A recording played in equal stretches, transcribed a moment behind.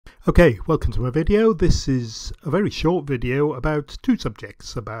Okay, welcome to my video. This is a very short video about two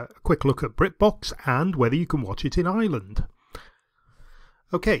subjects, about a quick look at BritBox and whether you can watch it in Ireland.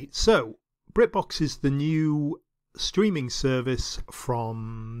 Okay, so BritBox is the new streaming service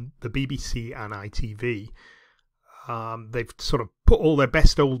from the BBC and ITV. They've sort of put all their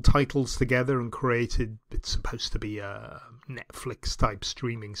best old titles together and created, it's supposed to be a Netflix type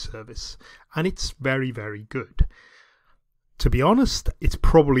streaming service, and it's very, very good. To be honest, it's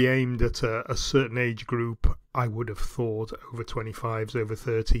probably aimed at a certain age group. I would have thought over 25s, over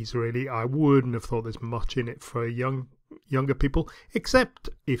 30s, really. I wouldn't have thought there's much in it for younger people, except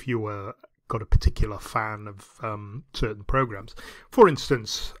if you were got a particular fan of certain programs. For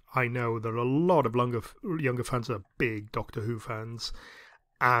instance, I know there are a lot of younger fans that are big Doctor Who fans,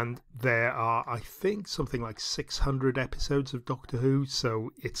 and there are, I think, something like 600 episodes of Doctor Who, so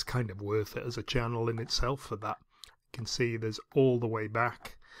it's kind of worth it as a channel in itself for that. Can see there's all the way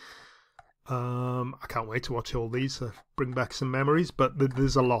back. I can't wait to watch all these, bring back some memories, but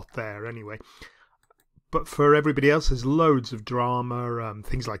there's a lot there anyway. But for everybody else, there's loads of drama,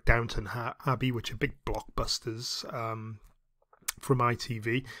 things like Downton Abbey, which are big blockbusters from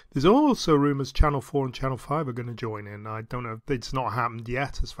ITV. There's also rumours Channel 4 and Channel 5 are going to join in. I don't know, it's not happened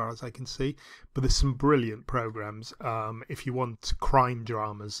yet as far as I can see, but there's some brilliant programmes. If you want crime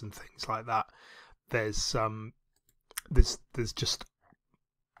dramas and things like that, there's just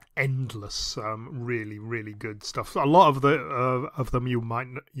endless, really, really good stuff. A lot of them you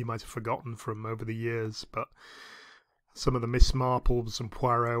might have forgotten from over the years, but some of the Miss Marples and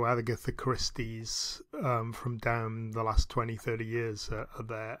Poirot, Agatha Christie's from down the last 20-30 years are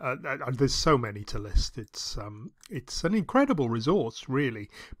there. There's so many to list. It's an incredible resource, really.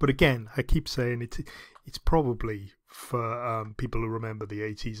 But again, I keep saying it's probably for people who remember the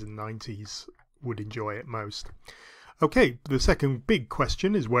 80s and 90s would enjoy it most. Okay, the second big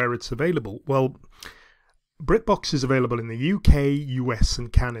question is where it's available. Well, BritBox is available in the UK, US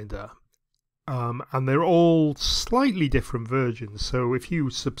and Canada, and they're all slightly different versions. So if you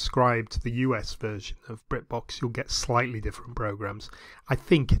subscribe to the US version of BritBox, you'll get slightly different programs. I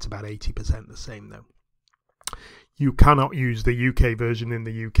think it's about 80% the same though. You cannot use the UK version in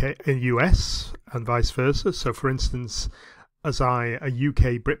the US and vice versa. So for instance, as a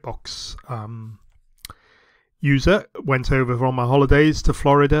UK BritBox user went over on my holidays to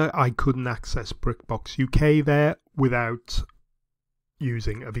Florida, I couldn't access BritBox UK there without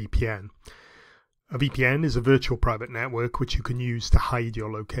using a VPN. A VPN is a virtual private network which you can use to hide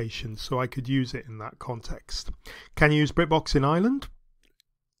your location, so I could use it in that context. Can you use BritBox in Ireland?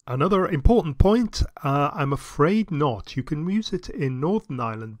 Another important point, I'm afraid not. You can use it in Northern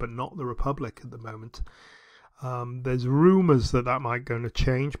Ireland but not the Republic at the moment. There's rumours that might going to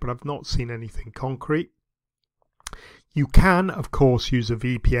change, but I've not seen anything concrete. You can, of course, use a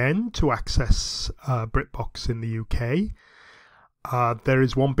VPN to access BritBox in the UK. There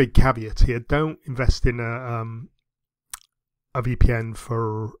is one big caveat here. Don't invest in a VPN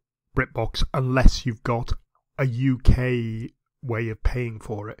for BritBox unless you've got a UK way of paying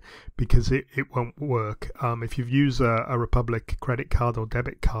for it, because it won't work. If you use a Republic credit card or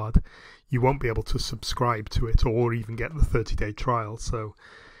debit card, you won't be able to subscribe to it or even get the 30-day trial. So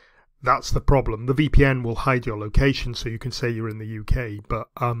that's the problem. The VPN will hide your location, so you can say you're in the UK, but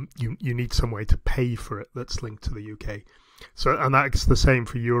you need some way to pay for it that's linked to the UK. So, and that's the same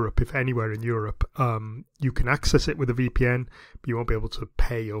for Europe. If anywhere in Europe, you can access it with a VPN, but you won't be able to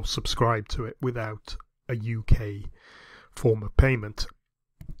pay or subscribe to it without a UK form of payment.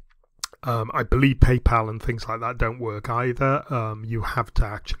 I believe PayPal and things like that don't work either. You have to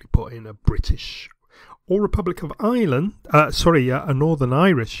actually put in a British or Republic of Ireland, a Northern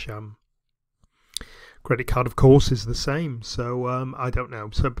Irish credit card, of course, is the same. So I don't know.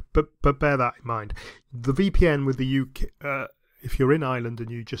 So, but bear that in mind. The VPN with the UK, if you're in Ireland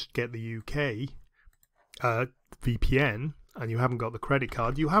and you just get the UK VPN and you haven't got the credit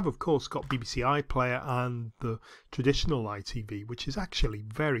card, you have, of course, got BBC iPlayer and the traditional ITV, which is actually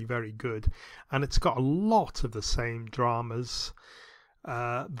very, very good, and it's got a lot of the same dramas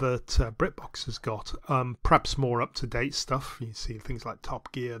that BritBox has got, perhaps more up-to-date stuff. You see things like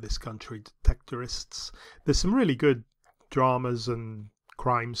Top Gear, This Country, Detectorists. There's some really good dramas and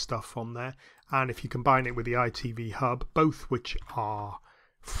crime stuff on there, and if you combine it with the ITV Hub, both which are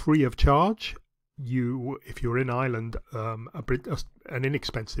free of charge, if you're in Ireland, an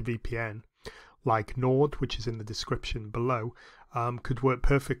inexpensive VPN like Nord, which is in the description below, could work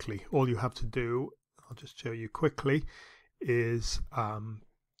perfectly. All you have to do, I'll just show you quickly, is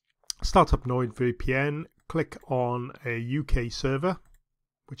start up Nord VPN, click on a UK server,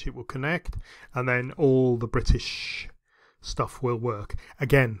 which it will connect, and then all the British stuff will work.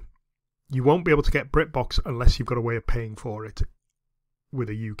 Again, You won't be able to get BritBox unless you've got a way of paying for it with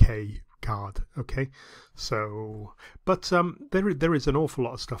a UK card. Okay, so but there is an awful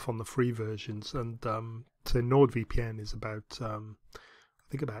lot of stuff on the free versions, and so Nord VPN is about I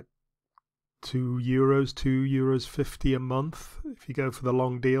think about €2, €2.50 a month if you go for the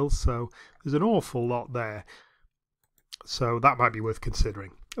long deals. So there's an awful lot there. So that might be worth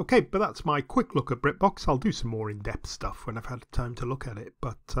considering. Okay, but that's my quick look at BritBox. I'll do some more in-depth stuff when I've had time to look at it.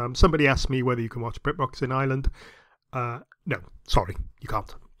 But somebody asked me whether you can watch BritBox in Ireland. No, sorry, you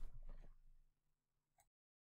can't.